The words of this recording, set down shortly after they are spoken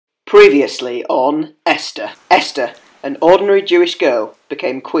Previously on Esther. Esther, an ordinary Jewish girl,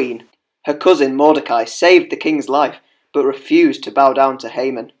 became queen. Her cousin Mordecai saved the king's life, but refused to bow down to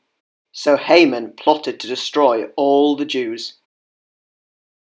Haman. So Haman plotted to destroy all the Jews.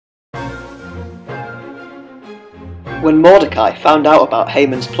 When Mordecai found out about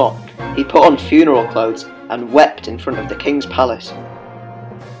Haman's plot, he put on funeral clothes and wept in front of the king's palace.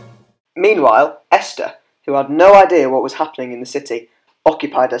 Meanwhile, Esther, who had no idea what was happening in the city,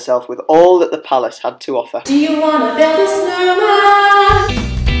 occupied herself with all that the palace had to offer. Do you wanna build a snowman?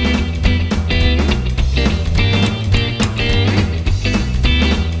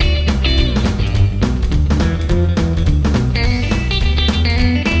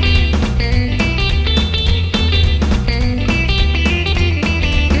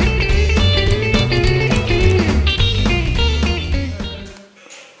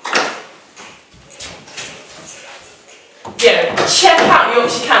 Yo, check out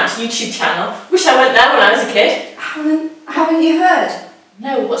Yorkshire Camp's YouTube channel. Wish I went there when I was a kid. Haven't you heard?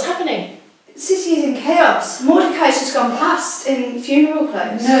 No, what's happening? The city is in chaos. Mordecai's just gone past in funeral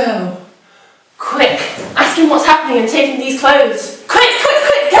clothes. No. Quick, ask him what's happening and take him these clothes. Quick,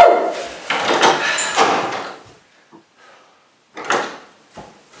 go!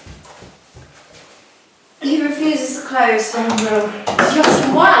 He refuses the clothes. Oh no. Did you ask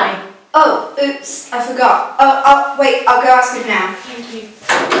him why? Oh, oops, I forgot. Wait, I'll go ask him now. Thank you.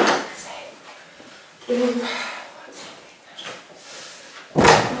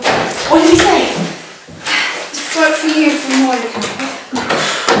 What did he say? It's work for you from Mordecai.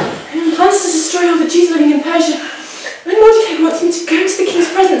 He plans to destroy all the Jews living in Persia. And Mordecai wants me to go to the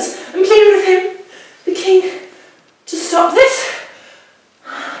king's presence and plead with him, the king, to stop this.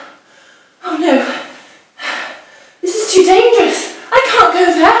 Oh no. This is too dangerous. I can't go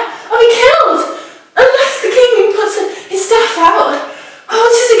there. I'll be killed! Unless the king puts his staff out. Oh,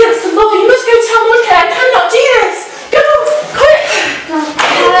 this is against the law. You must go tell Mordecai. I cannot do this. Go, quick!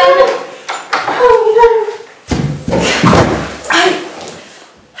 Oh no.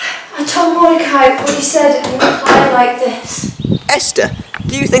 I told Mordecai what he said in reply like this. Esther,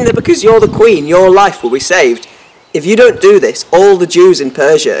 do you think that because you're the queen, your life will be saved? If you don't do this, all the Jews in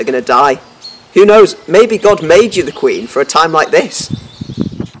Persia are going to die. Who knows, maybe God made you the queen for a time like this.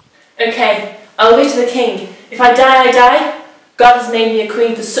 Okay, I'll go to the king. If I die, I die. God has made me a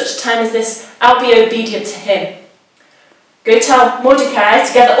queen for such a time as this. I'll be obedient to him. Go tell Mordecai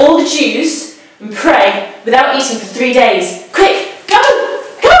to gather all the Jews and pray without eating for 3 days. Quick, go!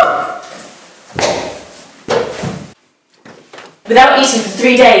 Without eating for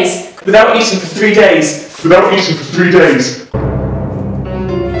 3 days. Without eating for 3 days. Without eating for 3 days.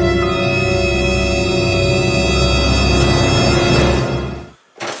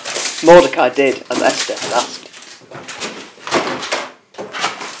 Mordecai did as Esther had asked.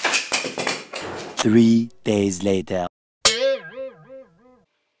 3 days later.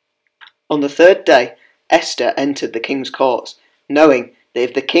 On the third day, Esther entered the king's courts, knowing that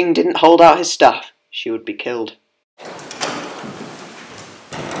if the king didn't hold out his staff, she would be killed.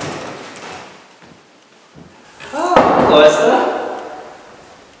 Hello, Esther.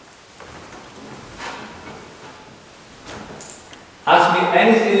 Ask me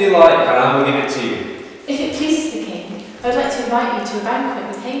anything you like and I will give it to you. If it pleases the king, I would like to invite you to a banquet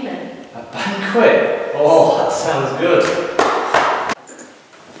with Haman. A banquet? Oh, that sounds good.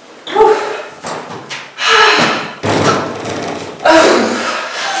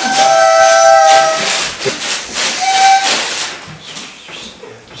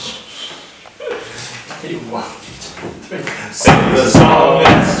 Sing the song,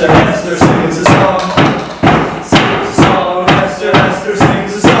 Esther, Esther sings a song. Sing the song, Esther, Esther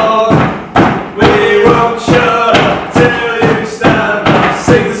sings a song. We won't shut up till you stand up.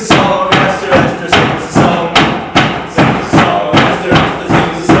 Sing the song, Esther, Esther sings a song. Sing the song, Esther, Esther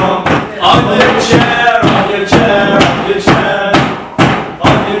sings a song. On your chair, on your chair, on your chair.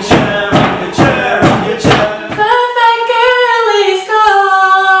 On your chair, on your chair, on your chair. Perfect girl is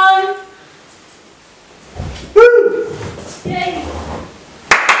gone. Woo! Yay.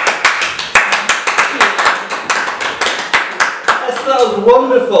 That was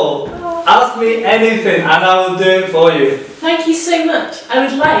wonderful. Ask me anything and I will do it for you. Thank you so much. I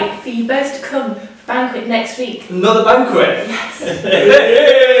would like for you both to come for banquet next week. Another banquet? Yes.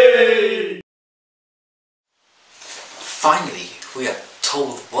 Hey! Finally, we are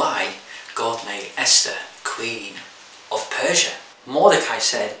told why God made Esther queen of Persia. Mordecai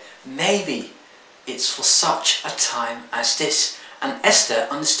said, maybe it's for such a time as this. And Esther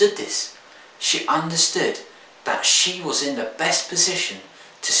understood this. She understood that she was in the best position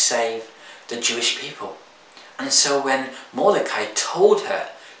to save the Jewish people. And so when Mordecai told her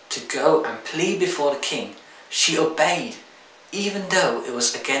to go and plead before the king, she obeyed, even though it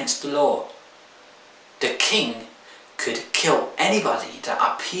was against the law. The king could kill anybody that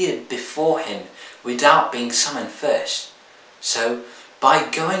appeared before him without being summoned first. So, by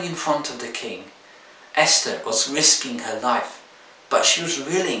going in front of the king, Esther was risking her life, but she was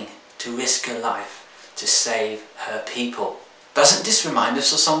willing to risk her life to save her people. Doesn't this remind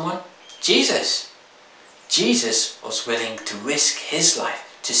us of someone? Jesus. Jesus was willing to risk his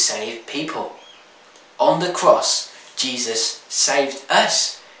life to save people. On the cross, Jesus saved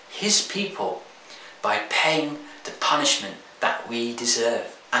us, his people, by paying the punishment that we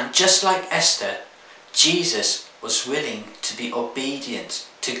deserve. And just like Esther, Jesus was willing to be obedient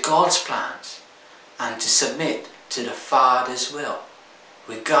to God's plans and to submit to the Father's will,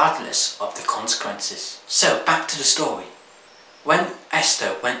 regardless of the consequences. So back to the story. When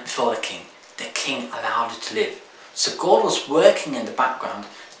Esther went before the king allowed her to live. So God was working in the background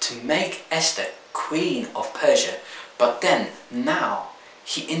to make Esther queen of Persia, but then now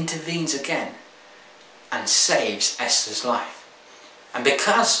he intervenes again and saves Esther's life. And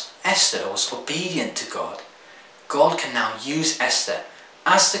because Esther was obedient to God, God can now use Esther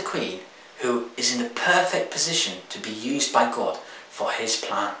as the queen who is in the perfect position to be used by God for his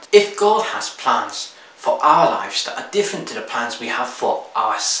plans. If God has plans for our lives that are different to the plans we have for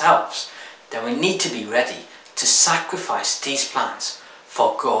ourselves, then we need to be ready to sacrifice these plans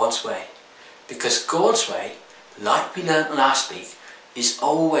for God's way. Because God's way, like we learned last week, is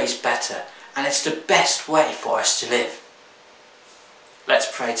always better, and it's the best way for us to live.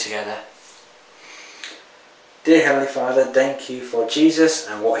 Let's pray together. Dear Heavenly Father, thank you for Jesus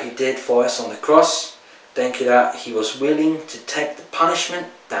and what he did for us on the cross. Thank you that he was willing to take the punishment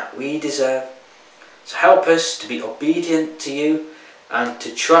that we deserve. So help us to be obedient to you and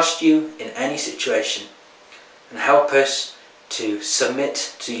to trust you in any situation. And help us to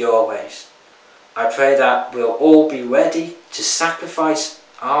submit to your ways. I pray that we'll all be ready to sacrifice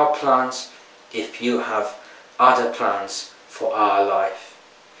our plans if you have other plans for our life.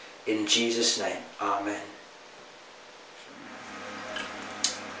 In Jesus' name, Amen.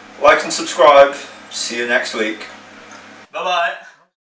 Like and subscribe. See you next week. Bye bye.